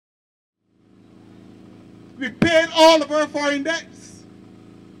We paid all of our foreign debts.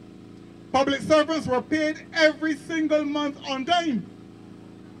 Public servants were paid every single month on time.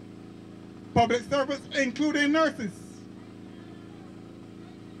 Public servants, including nurses.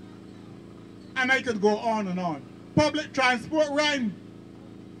 And I could go on and on. Public transport ran.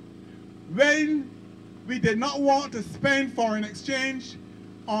 When we did not want to spend foreign exchange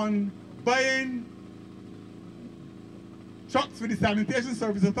on buying trucks for the Sanitation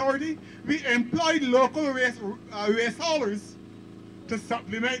Service Authority, we employed local waste haulers to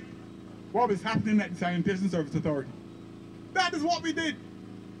supplement what was happening at the Sanitation Service Authority. That is what we did.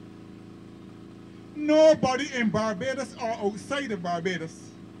 Nobody in Barbados or outside of Barbados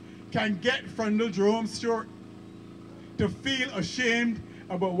can get Freundel Stuart to feel ashamed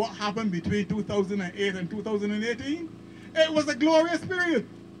about what happened between 2008 and 2018. It was a glorious period.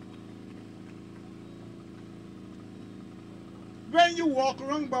 When you walk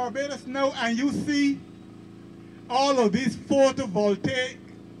around Barbados now and you see all of these photovoltaic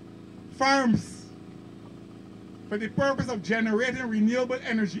farms for the purpose of generating renewable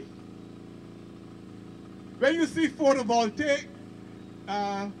energy, when you see photovoltaic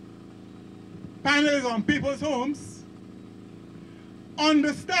panels on people's homes,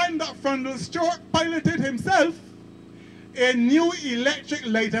 understand that Freundel Stuart piloted himself a new Electric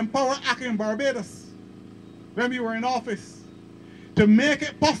Light and Power Act in Barbados when we were in office to make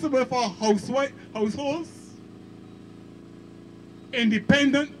it possible for households,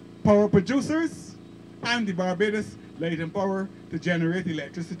 independent power producers, and the Barbados Light and Power to generate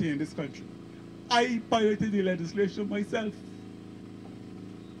electricity in this country. I piloted the legislation myself.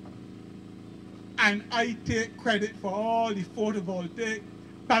 And I take credit for all the photovoltaic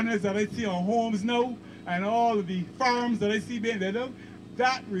panels that I see on homes now, and all of the farms that I see being developed.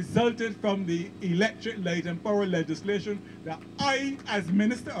 That resulted from the Electric Light and Power legislation that I, as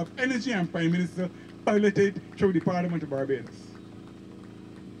Minister of Energy and Prime Minister, piloted through the Parliament of Barbados.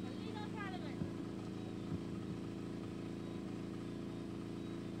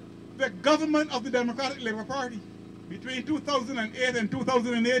 The government of the Democratic Labour Party between 2008 and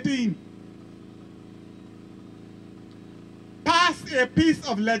 2018 passed a piece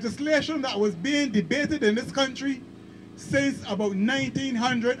of legislation that was being debated in this country since about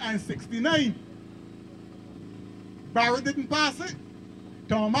 1969. Barrett didn't pass it,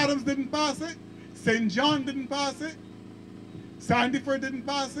 Tom Adams didn't pass it, St. John didn't pass it, Sandyford didn't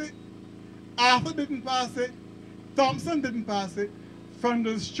pass it, Arthur didn't pass it, Thompson didn't pass it.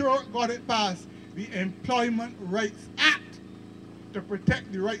 Freundel Stuart got it passed, the Employment Rights Act, to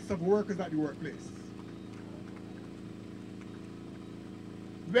protect the rights of workers at the workplace.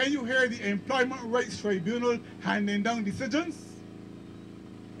 When you hear the Employment Rights Tribunal handing down decisions,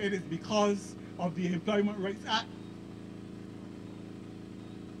 it is because of the Employment Rights Act.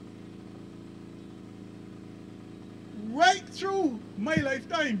 Right through my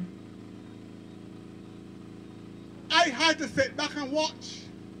lifetime, I had to sit back and watch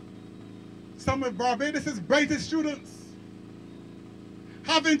some of Barbados' brightest students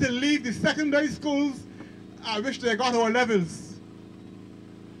having to leave the secondary schools at which they got our levels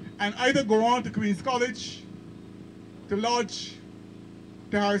and either go on to Queen's College, to Lodge,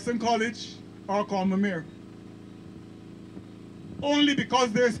 to Harrison College, or Combermere, only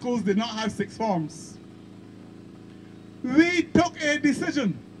because their schools did not have sixth forms. We took a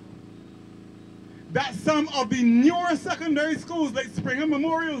decision that some of the newer secondary schools like Springer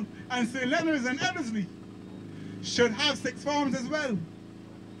Memorial and St. Leonard's and Ellerslie should have sixth forms as well,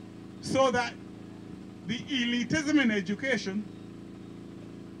 so that the elitism in education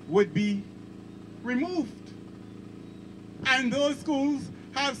would be removed. And those schools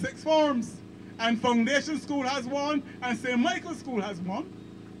have sixth forms, and Foundation School has one, and St. Michael's School has one.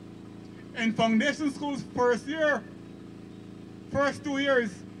 In Foundation School's first 2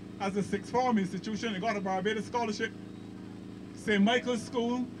 years as a sixth form institution, it got a Barbados scholarship. St. Michael's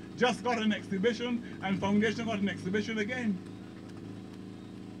School just got an exhibition, and Foundation got an exhibition again.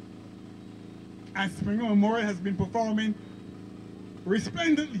 And Springer Memorial has been performing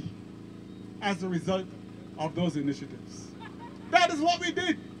resplendently as a result of those initiatives. That is what we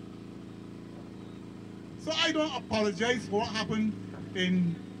did. So I don't apologize for what happened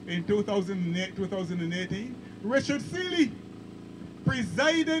in 2008, 2018. Richard Seeley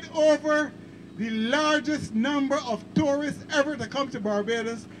presided over the largest number of tourists ever to come to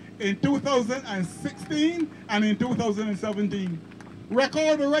Barbados in 2016 and in 2017.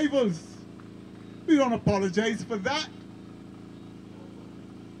 Record arrivals. We don't apologize for that.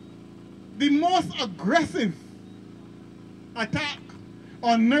 The most aggressive attack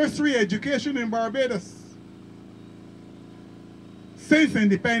on nursery education in Barbados since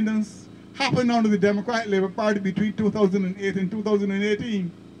independence happened under the Democratic Labour Party between 2008 and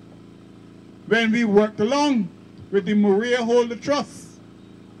 2018, when we worked along with the Maria Holder Trust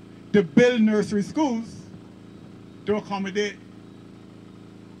to build nursery schools to accommodate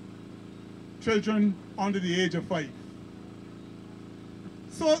children under the age of 5.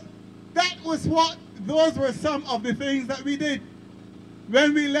 So those were some of the things that we did.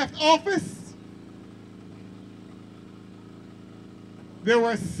 When we left office, there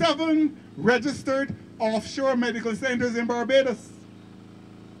were 7 registered offshore medical centers in Barbados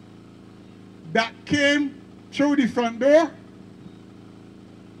that came through the front door,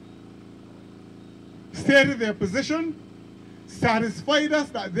 stated their position, satisfied us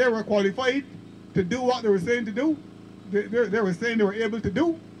that they were qualified to do what they were saying to do. They were saying they were able to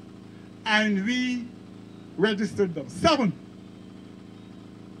do, and we registered them. 7.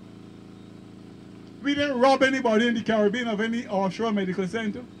 We didn't rob anybody in the Caribbean of any offshore medical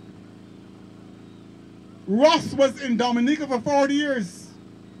center. Ross was in Dominica for 40 years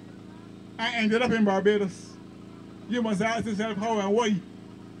and ended up in Barbados. You must ask yourself how and why.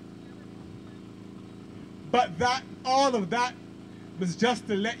 But all of that was just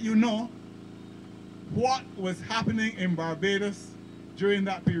to let you know what was happening in Barbados during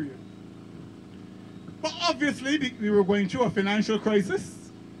that period. But obviously, we were going through a financial crisis.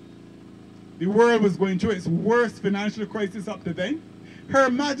 The world was going through its worst financial crisis up to then. Her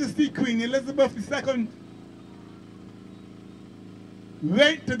Majesty Queen Elizabeth II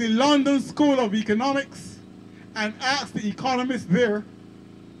went to the London School of Economics and asked the economists there,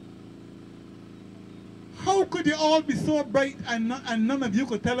 how could you all be so bright and none of you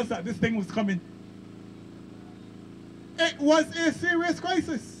could tell us that this thing was coming? It was a serious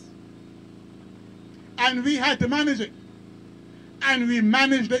crisis. And we had to manage it. And we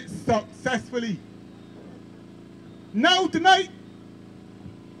managed it successfully. Now tonight,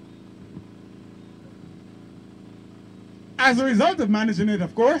 as a result of managing it,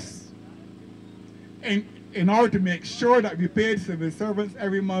 of course, in order to make sure that we paid civil servants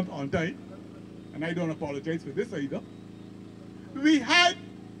every month on time, and I don't apologize for this either, we had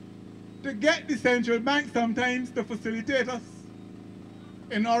to get the central bank sometimes to facilitate us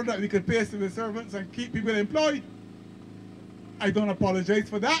in order that we could pay civil servants and keep people employed. I don't apologize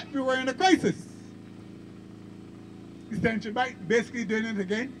for that. We were in a crisis. The central bank basically doing it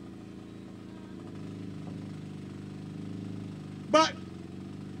again. But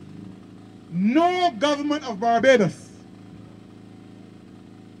no government of Barbados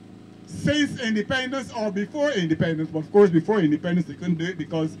since independence or before independence, but of course before independence they couldn't do it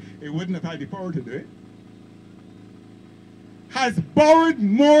because it wouldn't have had the power to do it, has borrowed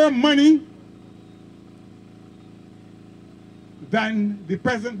more money than the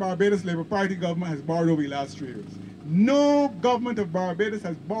present Barbados Labour Party government has borrowed over the last 3 years. No government of Barbados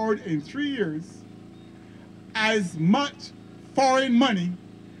has borrowed in 3 years as much foreign money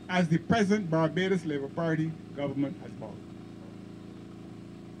as the present Barbados Labour Party government has borrowed.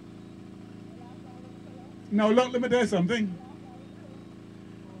 Now look, let me tell you something.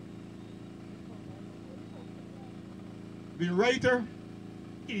 The writer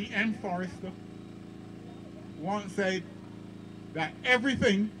E.M. Forrester once said that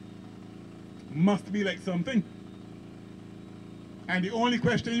everything must be like something. And the only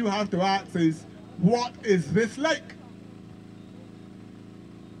question you have to ask is, what is this like?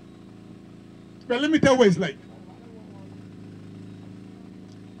 Well, let me tell you what it's like.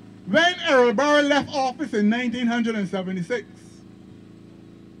 When Errol Barrow left office in 1976,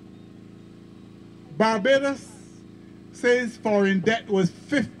 Barbados says foreign debt was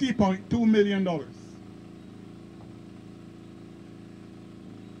 $50.2 million.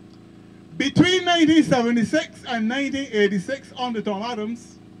 Between 1976 and 1986 under Tom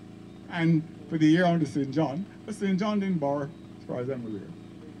Adams, and for the year under St. John, but St. John didn't borrow, as far as I'm aware,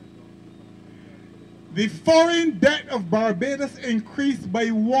 the foreign debt of Barbados increased by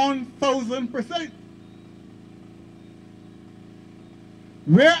 1,000%.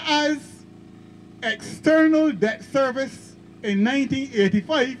 Whereas external debt service in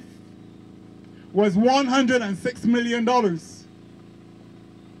 1985 was $106 million. By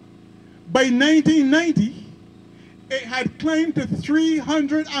 1990, it had climbed to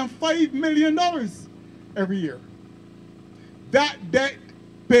 $305 million every year. That debt,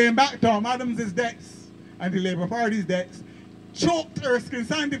 paying back Tom Adams' debts and the Labour Party's debts, choked Erskine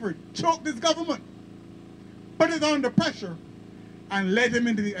Sandiford, choked his government, put it under pressure, and led him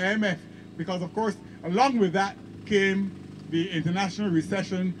into the IMF. Because, of course, along with that came the international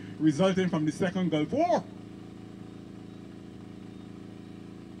recession resulting from the Second Gulf War.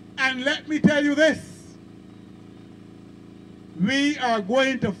 And let me tell you this. we are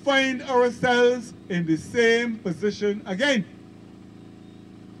going to find ourselves in the same position again.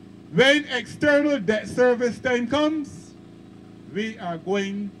 When external debt service time comes, we are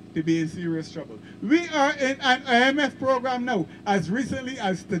going to be in serious trouble. We are in an IMF program now. As recently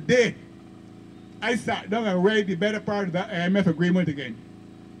as today, I sat down and read the better part of that IMF agreement again.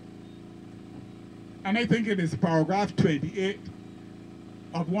 And I think it is paragraph 28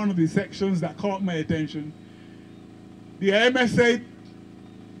 of one of the sections that caught my attention. The IMF said,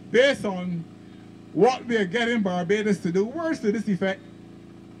 based on what we are getting Barbados to do, words to this effect,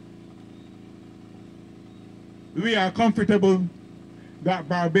 we are comfortable that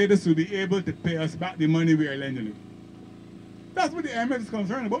Barbados will be able to pay us back the money we are lending them. That's what the IMF is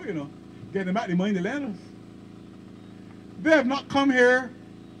concerned about, you know, getting back the money they lend us. They have not come here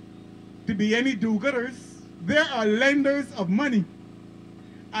to be any do-gooders. They are lenders of money,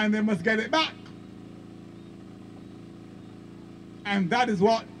 and they must get it back. And that is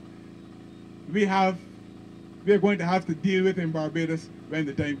what we are going to have to deal with in Barbados when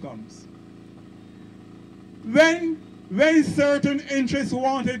the time comes. When certain interests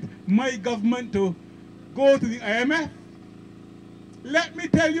wanted my government to go to the IMF, let me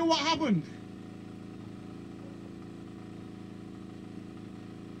tell you what happened.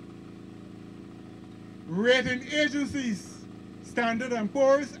 Rating agencies, Standard &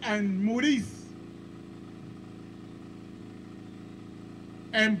 Poor's and Moody's,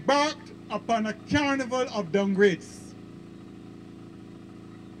 embarked upon a carnival of downgrades.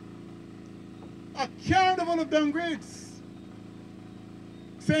 A carnival of downgrades,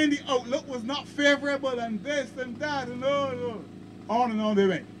 saying the outlook was not favorable and this and that and on and on they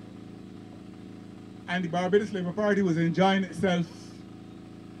went. And the Barbados Labour Party was enjoying itself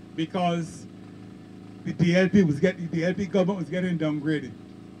because the DLP government was getting downgraded.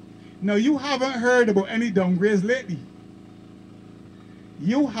 Now, you haven't heard about any downgrades lately.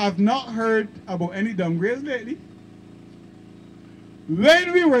 You have not heard about any downgrades lately.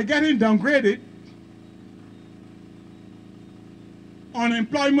 When we were getting downgraded,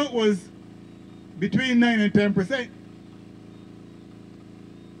 unemployment was between 9 and 10%.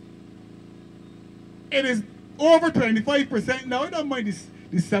 It is over 25% now. I don't mind the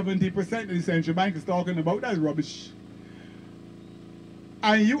 70% that the central bank is talking about. That's rubbish.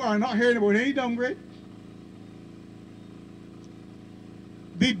 And you are not hearing about any downgrade.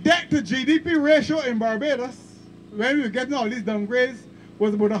 The debt to GDP ratio in Barbados, when we were getting all these downgrades,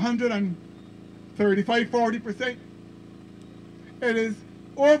 was about 135–40%. It is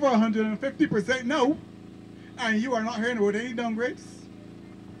over 150% now, and you are not hearing about any downgrades.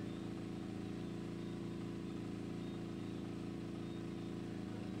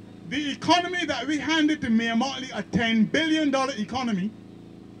 The economy that we handed to Mayor Motley, a $10 billion economy,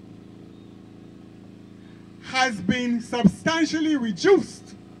 has been substantially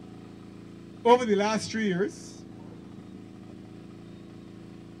reduced over the last 3 years.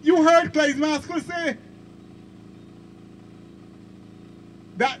 You heard Clyde Maskell say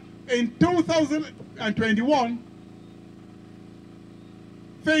that in 2021,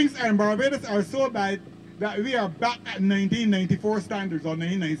 things in Barbados are so bad that we are back at 1994 standards or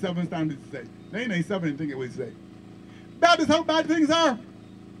 1997 standards today. 1997, I think it was say. That is how bad things are.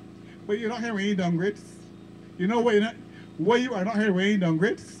 But you're not hearing any downgrades. You know why you are not hearing any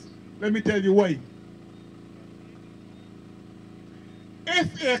downgrades? Let me tell you why.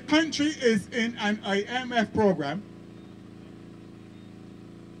 If a country is in an IMF program,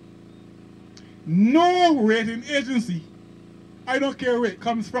 no rating agency, I don't care where it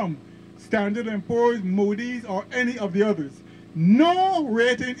comes from, Standard & Poor's, Moody's, or any of the others, no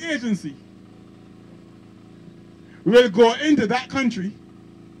rating agency will go into that country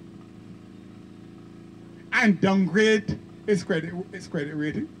and downgrade its credit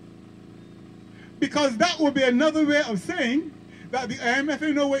rating. Because that would be another way of saying that the IMF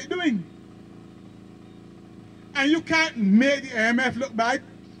ain't know what it's doing. And you can't make the IMF look bad.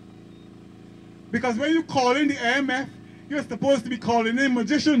 Because when you call in the IMF, you're supposed to be calling in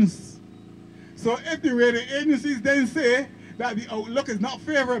magicians. So if the rating agencies then say that the outlook is not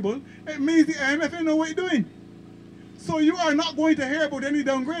favorable, it means the IMF ain't know what it's doing. So you are not going to hear about any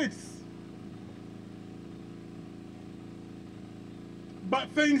downgrades. But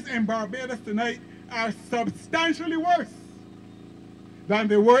things in Barbados tonight are substantially worse than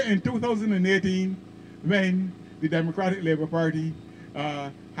they were in 2018 when the Democratic Labour Party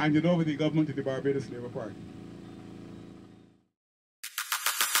handed over the government to the Barbados Labour Party.